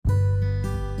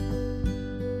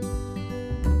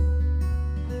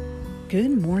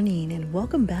Good morning and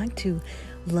welcome back to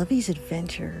Lovey's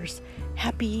Adventures.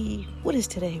 What is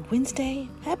today? Wednesday?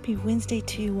 Happy Wednesday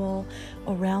to you all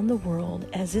around the world,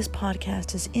 as this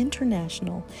podcast is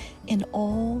international in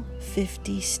all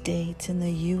 50 states in the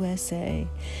USA,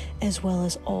 as well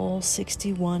as all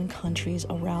 61 countries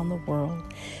around the world.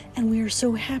 And we are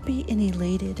so happy and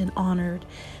elated and honored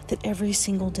that every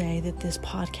single day that this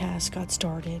podcast got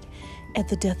started at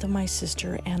the death of my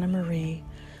sister, Anna Marie,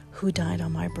 who died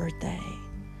on my birthday.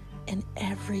 And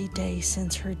every day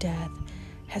since her death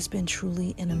has been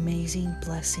truly an amazing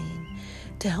blessing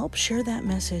to help share that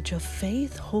message of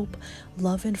faith, hope,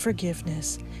 love, and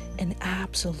forgiveness, and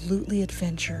absolutely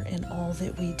adventure in all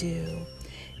that we do.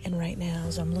 And right now,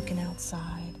 as I'm looking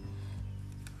outside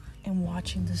and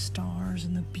watching the stars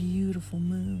and the beautiful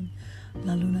moon,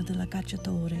 la luna de la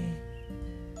cacciatore,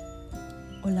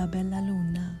 o la bella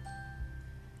luna,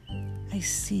 I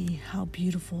see how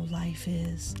beautiful life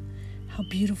is, how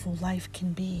beautiful life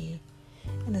can be.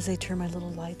 And as I turn my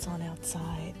little lights on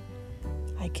outside,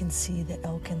 I can see the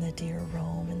elk and the deer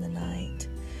roam in the night.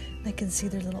 And I can see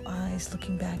their little eyes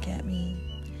looking back at me.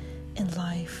 And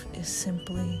life is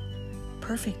simply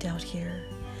perfect out here.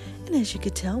 And as you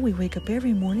could tell, we wake up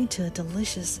every morning to a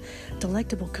delicious,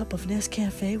 delectable cup of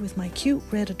Nescafe with my cute,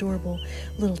 red, adorable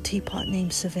little teapot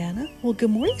named Savannah. Well, good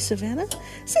morning, Savannah.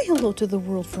 Say hello to the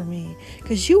world for me,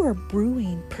 because you are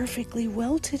brewing perfectly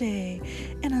well today.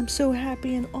 And I'm so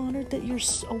happy and honored that you're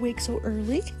awake so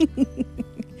early.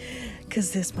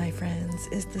 Because this, my friends,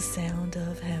 is the sound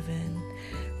of heaven.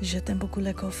 Je t'aime beaucoup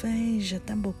le café, je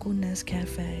t'aime beaucoup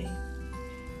Nescafe.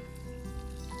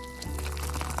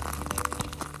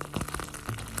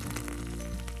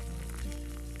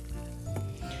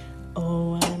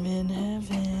 Oh, I'm in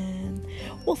heaven.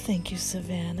 Well, thank you,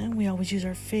 Savannah. We always use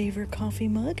our favorite coffee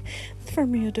mug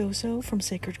from Miodoso from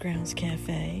Sacred Grounds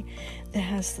Cafe that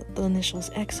has the initials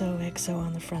XOXO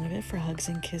on the front of it for hugs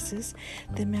and kisses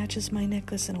that matches my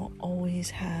necklace and will always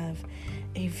have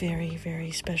a very,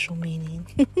 very special meaning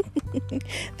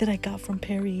that I got from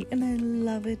Paris. And I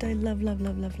love it. I love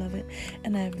it.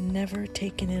 And I've never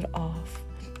taken it off.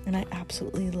 And I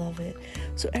absolutely love it.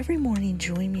 So every morning,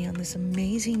 join me on this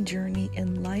amazing journey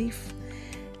in life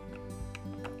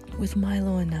with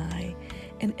Milo and I.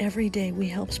 And every day we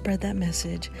help spread that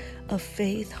message of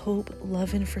faith, hope,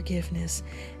 love, and forgiveness,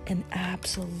 and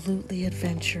absolutely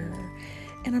adventure.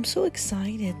 And I'm so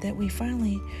excited that we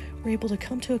finally were able to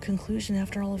come to a conclusion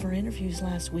after all of our interviews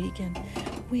last week. And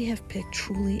we have picked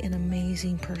truly an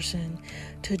amazing person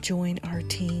to join our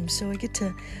team. So I get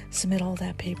to submit all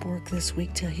that paperwork this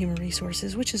week to Human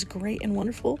Resources, which is great and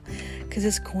wonderful because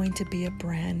it's going to be a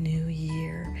brand new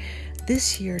year.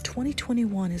 This year,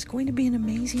 2021, is going to be an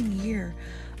amazing year.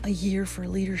 A year for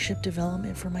leadership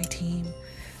development for my team.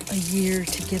 A year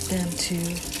to get them to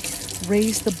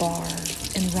raise the bar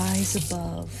and rise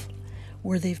above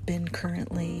where they've been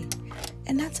currently.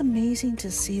 And that's amazing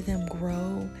to see them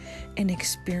grow and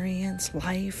experience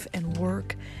life and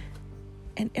work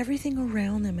and everything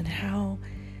around them and how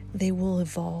they will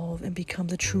evolve and become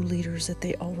the true leaders that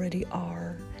they already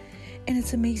are. And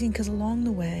it's amazing because along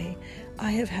the way,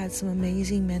 I have had some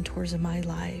amazing mentors in my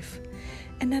life.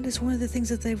 And that is one of the things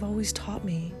that they've always taught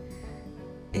me,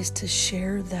 is to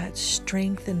share that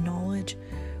strength and knowledge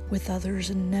with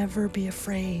others and never be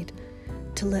afraid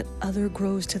to let other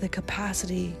grows to the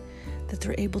capacity that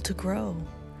they're able to grow.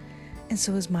 And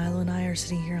so as Milo and I are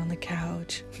sitting here on the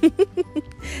couch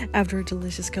after a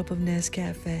delicious cup of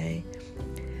Nescafe,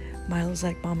 Milo's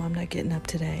like, "Mom, I'm not getting up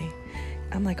today."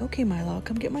 I'm like, "Okay, Milo, I'll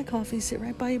come get my coffee, sit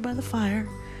right by you by the fire."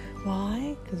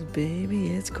 Why? Because,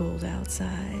 baby, it's cold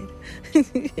outside.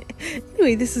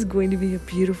 Anyway, this is going to be a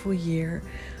beautiful year,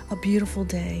 a beautiful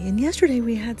day. And yesterday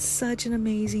we had such an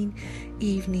amazing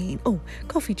evening. Oh,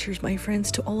 coffee cheers, my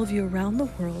friends, to all of you around the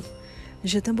world.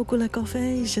 Je t'aime beaucoup le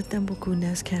café, je t'aime beaucoup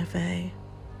Nescafe.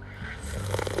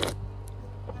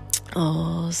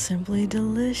 Oh, simply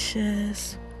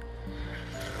delicious.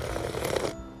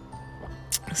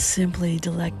 Simply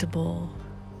delectable.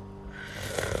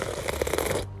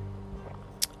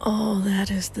 Oh,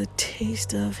 that is the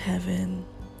taste of heaven.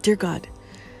 Dear God,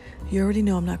 you already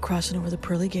know I'm not crossing over the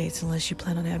pearly gates unless you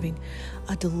plan on having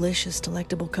a delicious,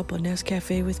 delectable cup of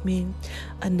Nescafe with me,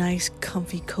 a nice,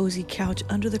 comfy, cozy couch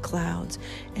under the clouds,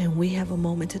 and we have a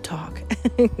moment to talk.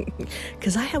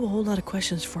 Because I have a whole lot of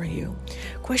questions for you.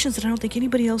 Questions that I don't think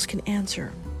anybody else can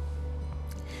answer.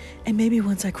 And maybe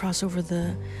once I cross over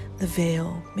the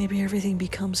veil, maybe everything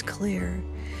becomes clear.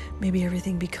 Maybe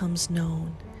everything becomes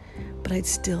known. But I'd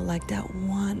still like that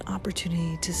one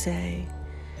opportunity to say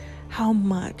how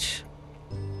much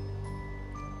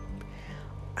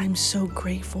I'm so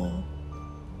grateful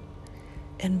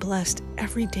and blessed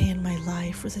every day in my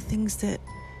life for the things that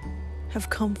have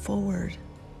come forward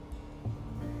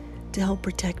to help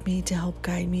protect me, to help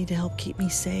guide me, to help keep me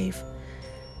safe,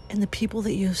 and the people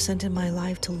that you have sent in my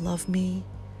life to love me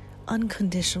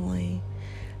unconditionally,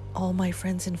 all my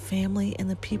friends and family, and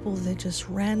the people that just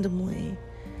randomly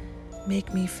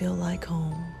make me feel like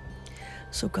home.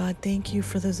 So God, thank you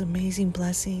for those amazing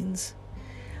blessings.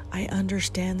 I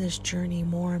understand this journey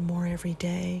more and more every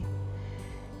day.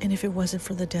 And if it wasn't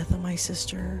for the death of my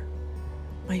sister,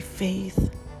 my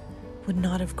faith would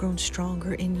not have grown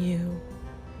stronger in you.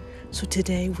 So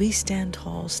today we stand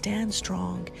tall, stand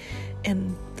strong,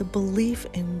 and the belief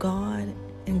in God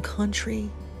and country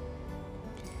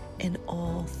and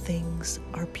all things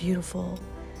are beautiful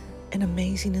and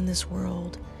amazing in this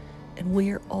world. And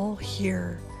we are all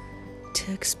here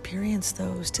to experience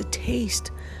those, to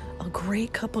taste a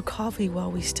great cup of coffee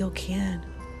while we still can,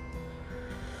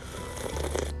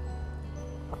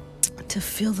 to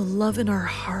feel the love in our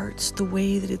hearts the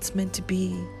way that it's meant to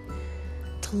be,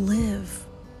 to live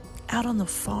out on the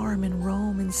farm and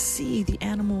roam and see the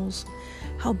animals,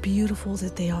 how beautiful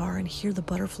that they are, and hear the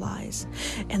butterflies.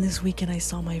 And this weekend I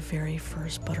saw my very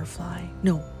first butterfly.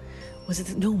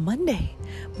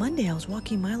 Monday. I was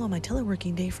walking Milo on my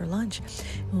teleworking day for lunch.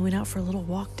 We went out for a little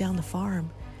walk down the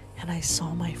farm, and I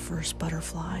saw my first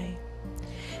butterfly.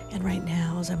 And right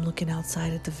now, as I'm looking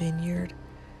outside at the vineyard,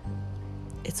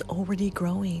 it's already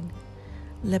growing.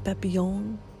 Le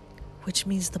papillon, which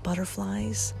means the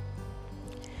butterflies,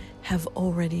 have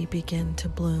already begun to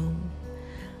bloom.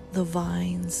 The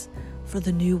vines for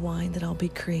the new wine that I'll be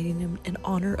creating in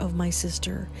honor of my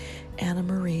sister, Anna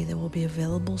Marie, that will be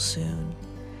available soon,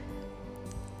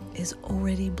 is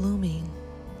already blooming.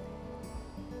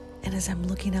 And as I'm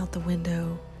looking out the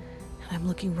window, and I'm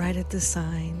looking right at the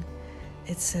sign,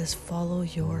 it says, "Follow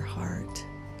your heart."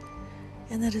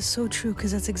 And that is so true,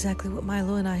 because that's exactly what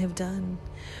Milo and I have done.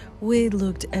 We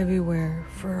looked everywhere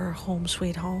for our home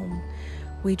sweet home.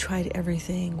 We tried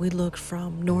everything. We looked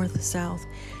from north, south,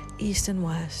 east, and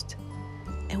west.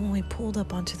 And when we pulled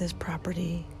up onto this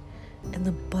property and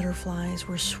the butterflies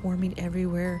were swarming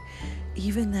everywhere,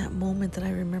 even that moment that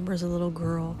I remember as a little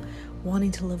girl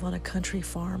wanting to live on a country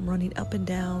farm, running up and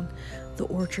down the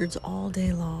orchards all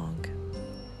day long,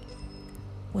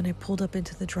 when I pulled up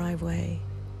into the driveway,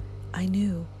 I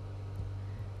knew.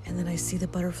 And then I see the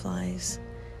butterflies,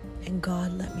 and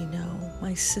God let me know,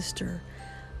 my sister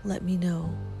let me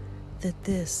know, that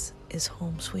this is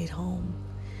home sweet home.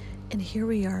 And here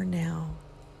we are now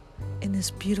in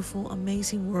this beautiful,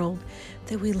 amazing world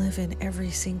that we live in every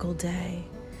single day,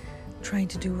 trying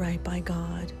to do right by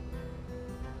God.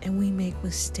 And we make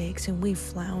mistakes and we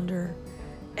flounder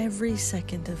every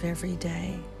second of every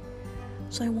day.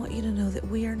 So I want you to know that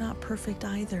we are not perfect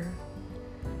either.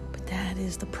 But that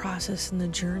is the process and the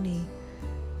journey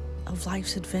of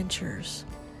life's adventures.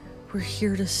 We're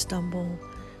here to stumble.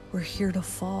 We're here to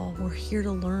fall. We're here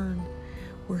to learn.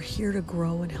 We're here to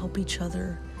grow and help each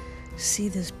other see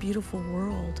this beautiful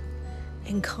world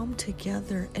and come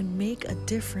together and make a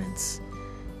difference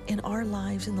in our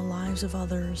lives and the lives of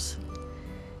others.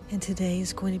 And today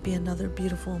is going to be another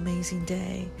beautiful, amazing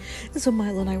day. And so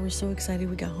Milo and I were so excited.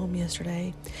 We got home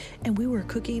yesterday and we were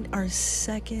cooking our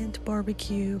second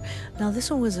barbecue. Now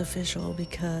this one was official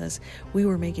because we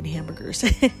were making hamburgers.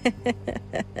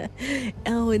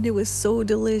 Oh, and it was so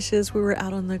delicious. We were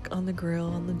out on the grill,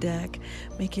 on the deck,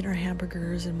 making our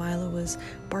hamburgers, and Milo was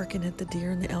barking at the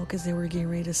deer and the elk as they were getting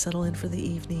ready to settle in for the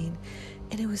evening.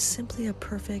 And it was simply a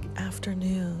perfect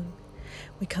afternoon.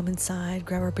 We come inside,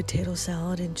 grab our potato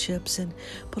salad and chips, and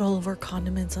put all of our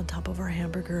condiments on top of our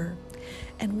hamburger.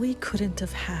 And we couldn't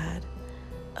have had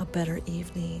a better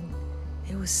evening.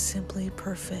 It was simply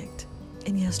perfect.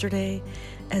 And yesterday,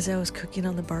 as I was cooking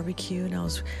on the barbecue and I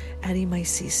was adding my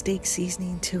steak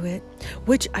seasoning to it,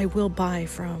 which I will buy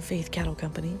from Faith Cattle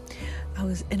Company, I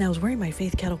was wearing my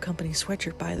Faith Cattle Company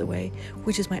sweatshirt, by the way,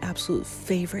 which is my absolute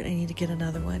favorite. I need to get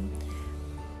another one.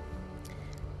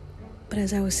 But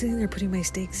as I was sitting there putting my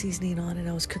steak seasoning on and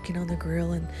I was cooking on the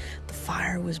grill and the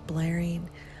fire was blaring,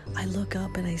 I look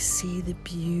up and I see the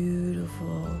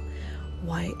beautiful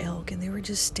white elk, and they were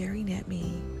just staring at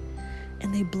me.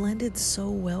 And they blended so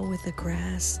well with the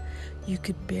grass, you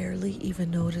could barely even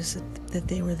notice that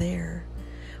they were there.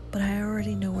 But I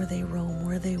already know where they roam,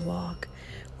 where they walk,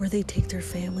 where they take their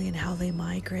family, and how they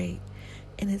migrate.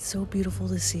 And it's so beautiful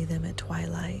to see them at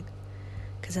twilight,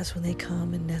 because that's when they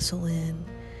come and nestle in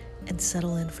and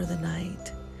settle in for the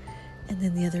night. And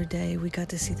then the other day we got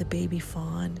to see the baby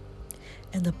fawn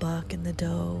and the buck and the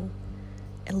doe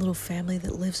and a little family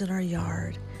that lives in our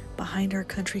yard behind our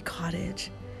country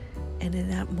cottage. And in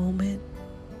that moment,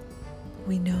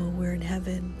 We know we're in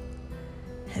heaven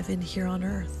here on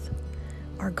earth,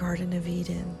 our Garden of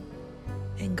Eden,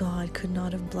 and God could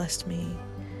not have blessed me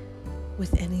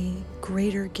with any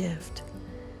greater gift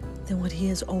than what He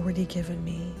has already given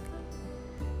me.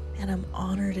 And I'm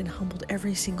honored and humbled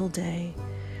every single day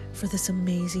for this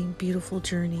amazing, beautiful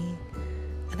journey.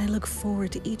 And I look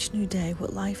forward to each new day,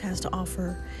 what life has to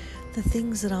offer, the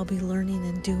things that I'll be learning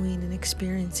and doing and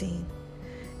experiencing.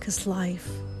 Because life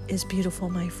is beautiful,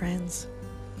 my friends.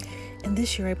 And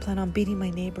this year I plan on beating my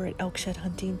neighbor at elk shed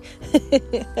hunting.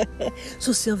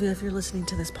 So Sylvia, if you're listening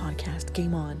to this podcast,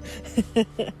 game on.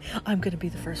 I'm going to be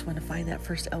the first one to find that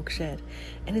first elk shed.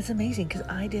 And it's amazing because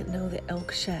I didn't know the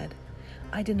elk shed.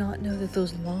 I did not know that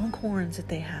those long horns that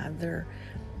they have there,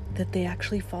 that they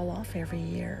actually fall off every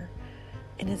year.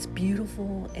 And it's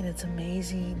beautiful and it's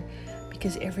amazing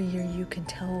because every year you can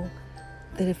tell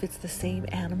that if it's the same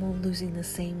animal losing the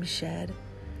same shed,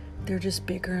 they're just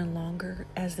bigger and longer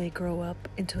as they grow up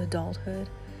into adulthood.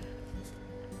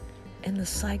 And the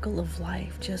cycle of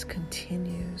life just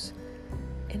continues.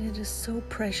 And it is so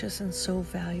precious and so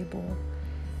valuable.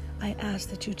 I ask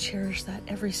that you cherish that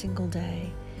every single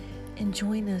day. And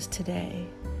join us today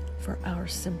for our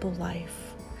simple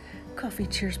life. Coffee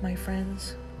cheers, my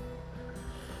friends.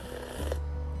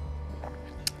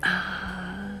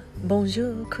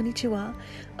 Bonjour, konnichiwa,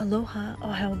 aloha,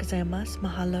 ohayou gozaimasu,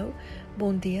 mahalo,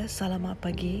 bon dia, salamat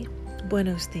pagi,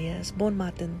 buenos dias, bon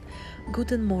matin,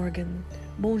 guten morgen,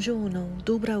 bonjourno,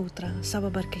 dobra utra,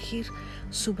 saba barkahir,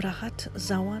 subrahat,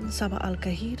 zawan, saba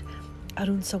al-kahir,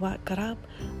 arun sawat karab,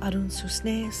 arun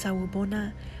susne,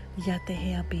 sawubona,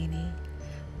 yatehe abini.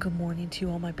 Good morning to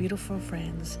you all, my beautiful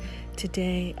friends.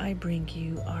 Today I bring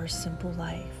you our simple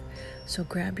life. So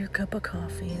grab your cup of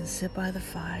coffee and sit by the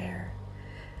fire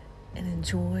and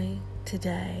enjoy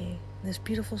today this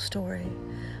beautiful story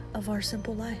of our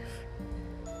simple life.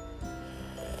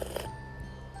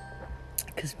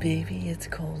 Because baby, it's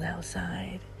cold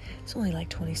outside. It's only like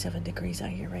 27 degrees out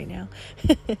here right now.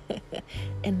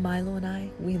 And Milo and I,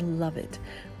 we love it.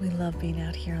 We love being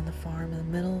out here on the farm in the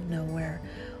middle of nowhere,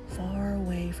 far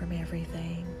away from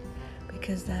everything,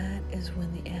 because that is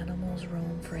when the animals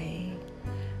roam free.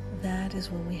 That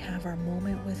is when we have our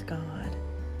moment with God.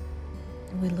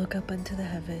 And we look up into the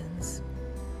heavens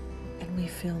and we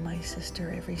feel my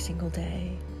sister every single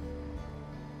day.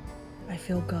 I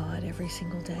feel God every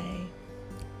single day.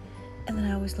 And then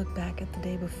I always look back at the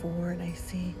day before and I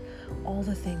see all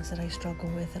the things that I struggle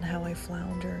with and how I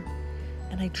flounder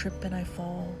and I trip and I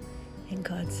fall. And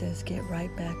God says, get right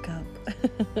back up.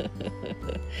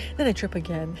 Then I trip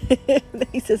again. Then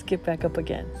He says, get back up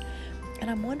again. And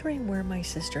I'm wondering where my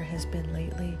sister has been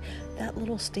lately. That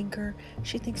little stinker,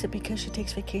 she thinks that because she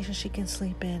takes vacation, she can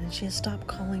sleep in. And she has stopped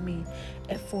calling me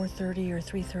at 4:30 or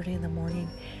 3:30 in the morning.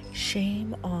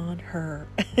 Shame on her.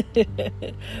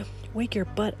 Wake your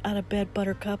butt out of bed,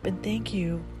 Buttercup. And thank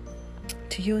you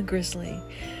to you and Grizzly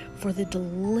for the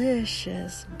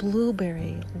delicious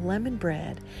blueberry lemon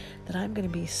bread that I'm going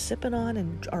to be sipping on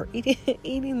and or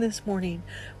eating this morning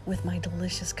with my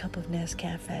delicious cup of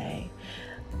Nescafe.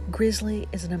 Grizzly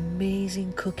is an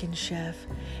amazing cooking chef,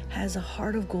 has a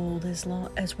heart of gold as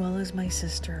well as my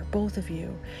sister. Both of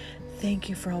you, thank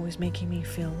you for always making me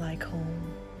feel like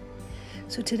home.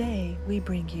 So today we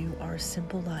bring you our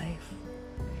simple life.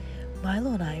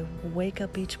 Milo and I wake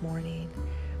up each morning.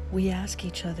 We ask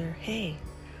each other, hey,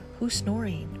 who's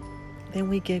snoring? Then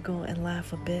we giggle and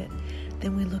laugh a bit.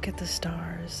 Then we look at the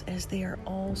stars as they are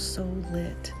all so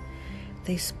lit.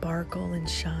 They sparkle and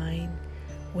shine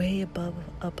way above,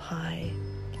 up high.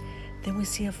 Then we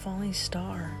see a falling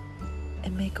star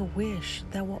and make a wish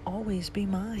that will always be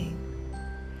mine.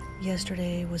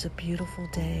 Yesterday was a beautiful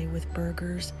day with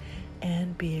burgers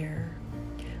and beer.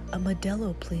 A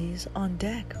Modelo, please, on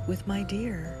deck with my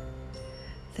dear.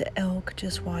 The elk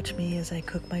just watch me as I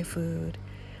cook my food.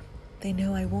 They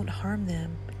know I won't harm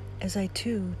them as I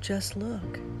too just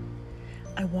look.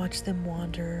 I watch them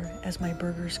wander as my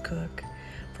burgers cook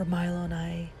for Milo and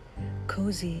I,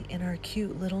 cozy in our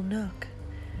cute little nook.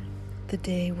 The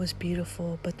day was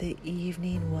beautiful, but the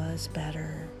evening was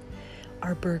better.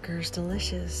 Our burgers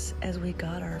delicious as we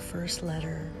got our first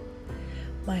letter.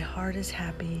 My heart is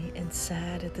happy and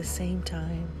sad at the same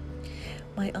time.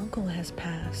 My uncle has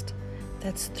passed,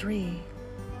 that's 3,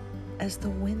 as the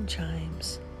wind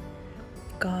chimes.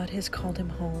 God has called him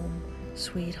home,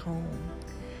 sweet home.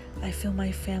 I feel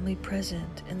my family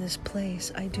present in this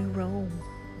place I do roam.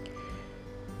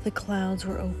 The clouds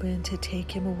were open to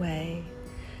take him away,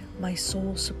 my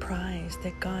soul surprised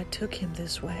that God took him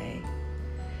this way.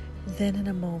 Then in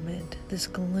a moment, this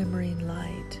glimmering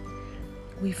light,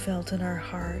 we felt in our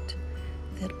heart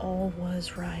that all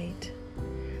was right.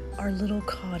 Our little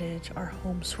cottage, our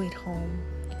home sweet home,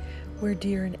 where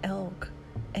deer and elk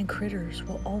and critters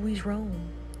will always roam.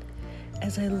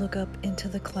 As I look up into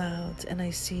the clouds and I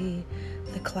see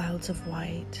the clouds of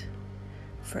white,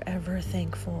 forever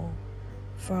thankful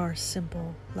for our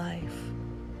simple life.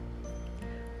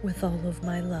 With all of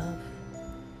my love,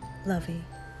 Lovey.